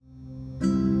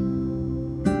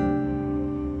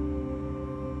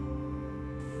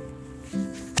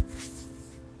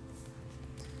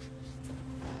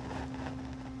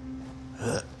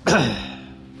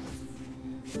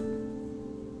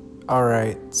All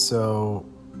right, so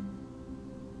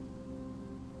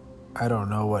I don't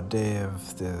know what day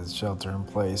of the shelter in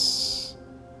place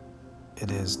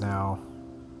it is now.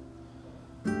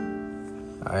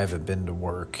 I haven't been to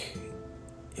work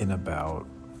in about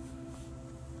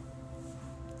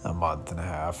a month and a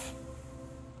half.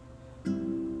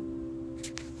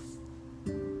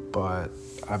 But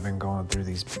I've been going through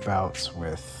these bouts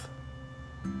with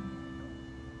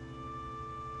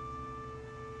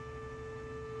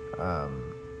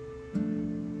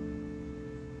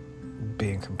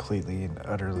being completely and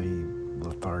utterly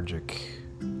lethargic.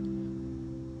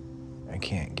 I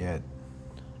can't get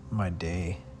my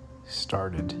day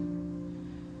started.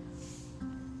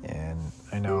 And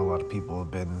I know a lot of people have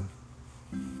been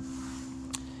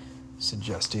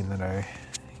suggesting that I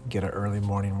get an early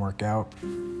morning workout.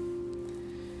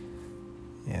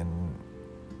 And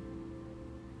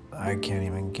I can't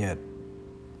even get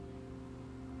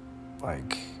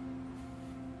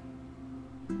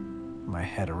my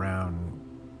head around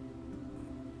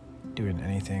doing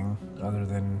anything other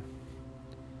than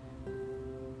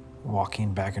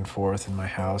walking back and forth in my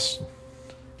house.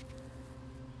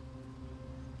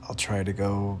 I'll try to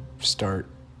go start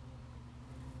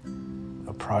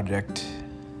a project,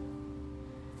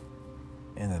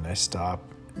 and then I stop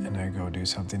and I go do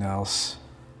something else.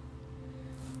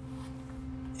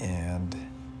 And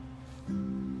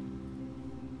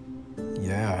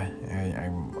yeah,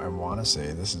 I want to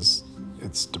say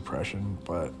it's depression,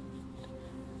 but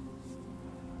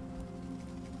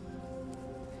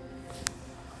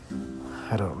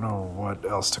I don't know what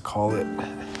else to call it.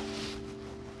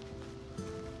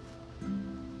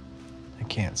 I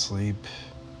can't sleep.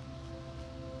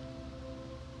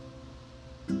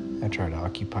 I try to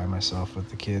occupy myself with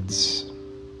the kids.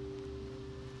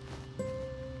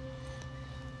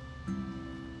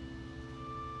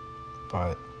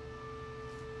 But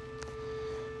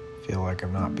I feel like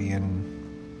I'm not being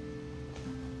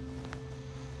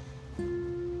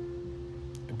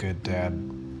a good dad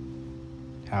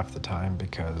half the time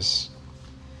because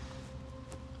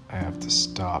I have to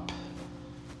stop.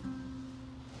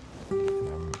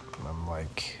 And I'm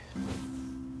like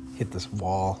hit this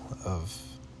wall of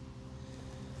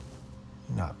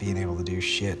not being able to do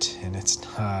shit, and it's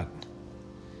not.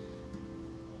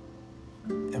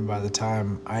 And by the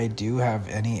time I do have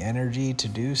any energy to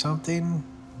do something,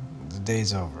 the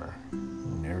day's over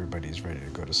and everybody's ready to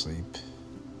go to sleep.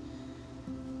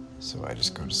 So I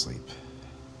just go to sleep.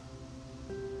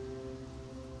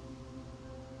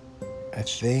 I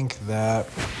think that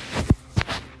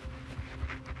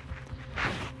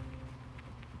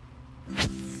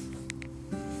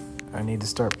I need to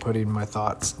start putting my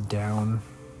thoughts down,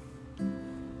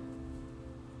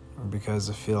 because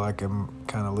I feel like I'm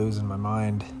kind of losing my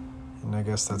mind. And I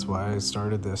guess that's why I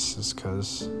started this, is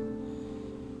because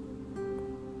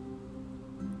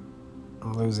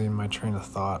I'm losing my train of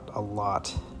thought a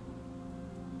lot.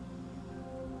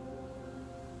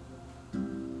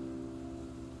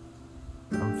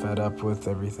 I'm fed up with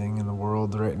everything in the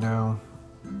world right now.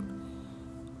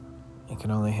 I can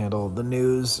only handle the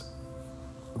news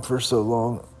for so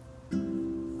long.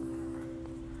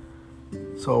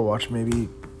 So I'll watch maybe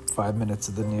 5 minutes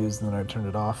of the news and then I turn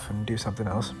it off and do something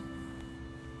else.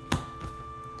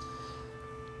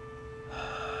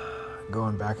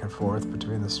 Going back and forth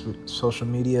between the social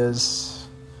medias,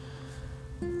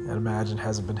 I'd imagine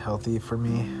hasn't been healthy for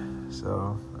me.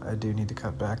 So I do need to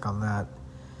cut back on that.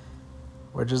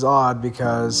 Which is odd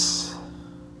because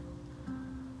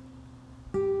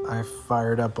I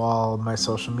fired up all my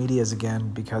social medias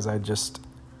again because I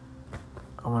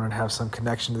wanted to have some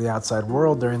connection to the outside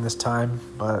world during this time,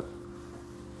 but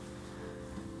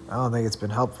I don't think it's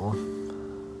been helpful.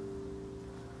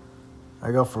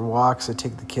 I go for walks, I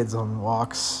take the kids on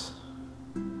walks,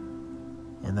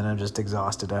 and then I'm just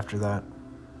exhausted after that.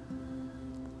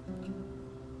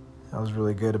 I was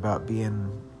really good about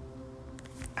being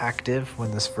active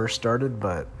when this first started,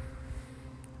 but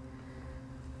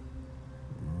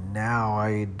now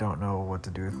I don't know what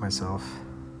to do with myself.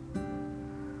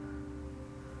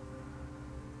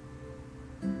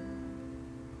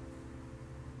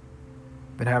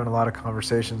 Been having a lot of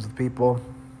conversations with people,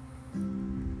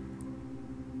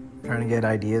 trying to get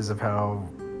ideas of how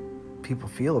people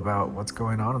feel about what's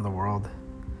going on in the world.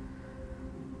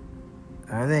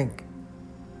 And I think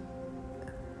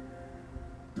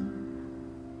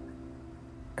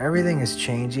everything is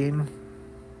changing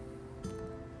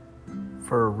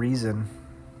for a reason.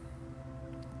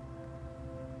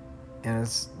 And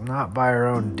it's not by our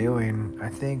own doing. I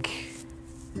think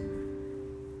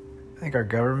our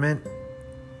government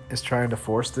is trying to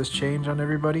force this change on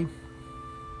everybody.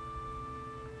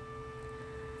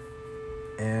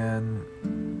 And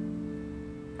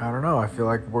I don't know, I feel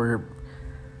like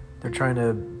they're trying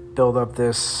to build up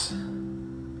this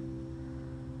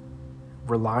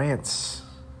reliance,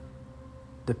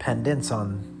 dependence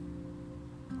on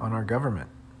our government.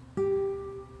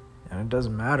 And it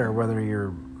doesn't matter whether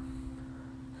you're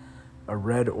a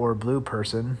red or blue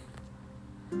person.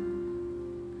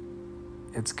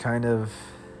 It's kind of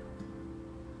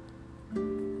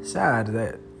sad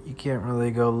that you can't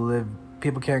really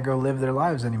people can't go live their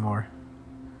lives anymore.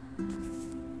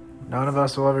 None of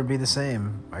us will ever be the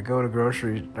same. I go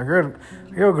grocery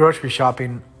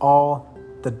shopping all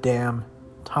the damn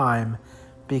time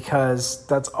because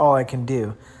that's all I can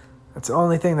do. That's the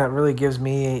only thing that really gives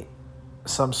me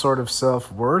some sort of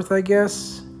self-worth, I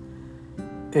guess,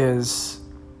 is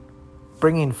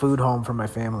bringing food home for my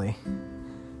family.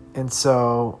 And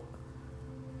so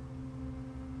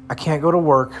I can't go to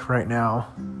work right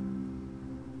now.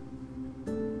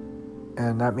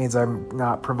 And that means I'm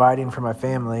not providing for my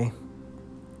family.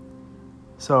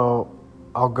 So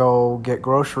I'll go get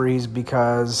groceries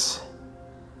because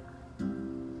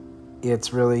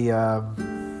it's really, I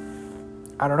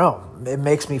don't know, it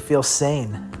makes me feel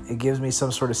sane. It gives me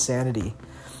some sort of sanity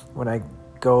when I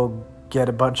go get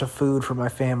a bunch of food for my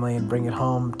family and bring it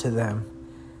home to them.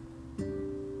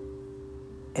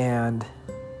 And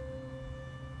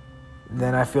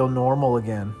then I feel normal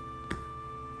again.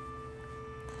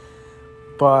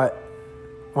 But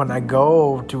when I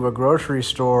go to a grocery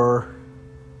store,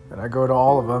 and I go to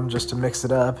all of them just to mix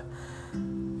it up,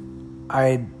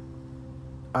 I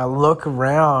look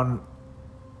around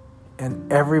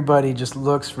and everybody just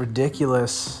looks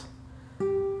ridiculous.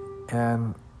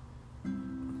 And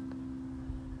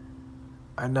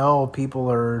I know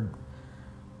people are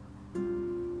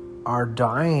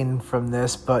dying from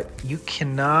this, but you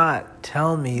cannot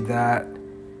tell me that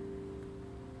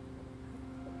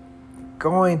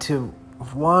going to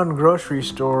one grocery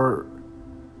store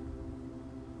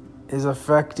is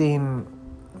affecting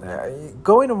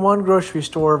going to one grocery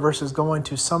store versus going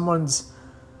to someone's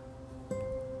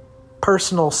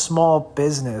personal small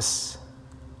business.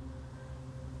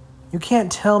 You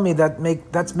can't tell me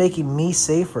that's making me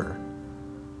safer.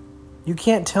 You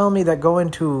can't tell me that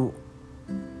going to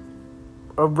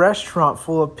a restaurant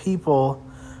full of people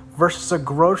versus a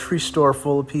grocery store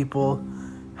full of people,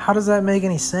 how does that make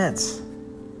any sense?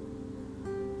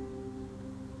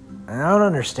 And I don't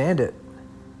understand it.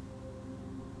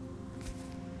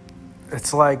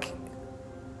 It's like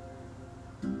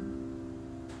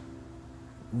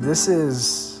this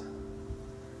was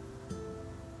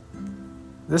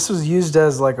used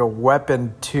as like a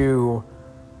weapon to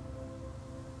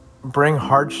bring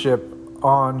hardship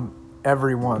on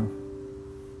everyone.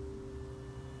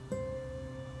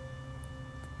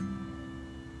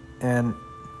 And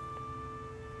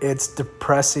it's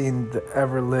depressing the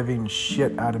ever-living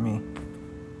shit out of me.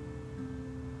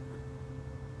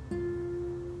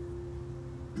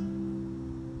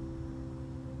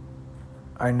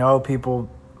 I know people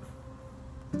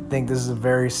think this is a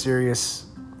very serious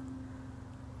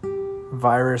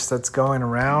virus that's going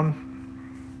around.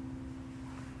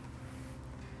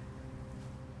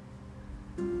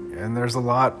 And there's a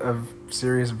lot of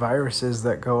serious viruses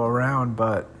that go around,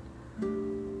 but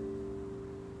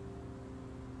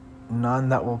none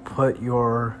that will put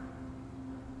your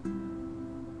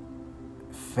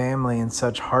family in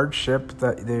such hardship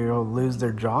that they'll lose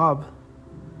their job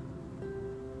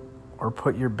or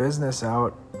put your business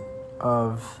out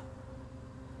of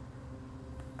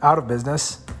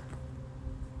business,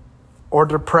 or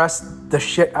depress the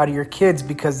shit out of your kids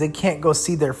because they can't go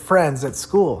see their friends at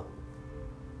school.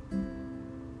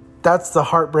 That's the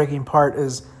heartbreaking part,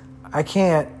 is I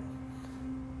can't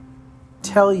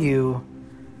tell you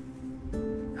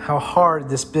how hard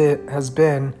this bit has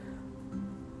been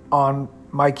on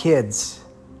my kids.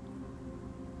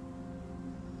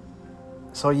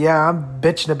 So yeah, I'm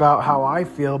bitching about how I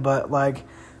feel, but like,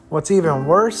 what's even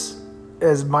worse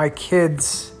is my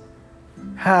kids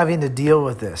having to deal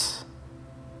with this.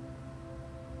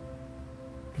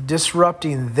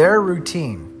 Disrupting their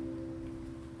routine.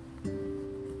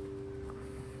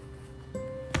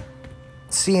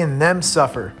 Seeing them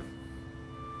suffer.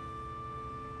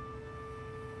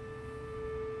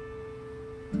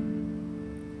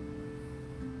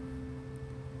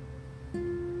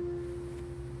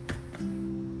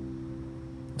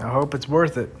 I hope it's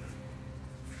worth it.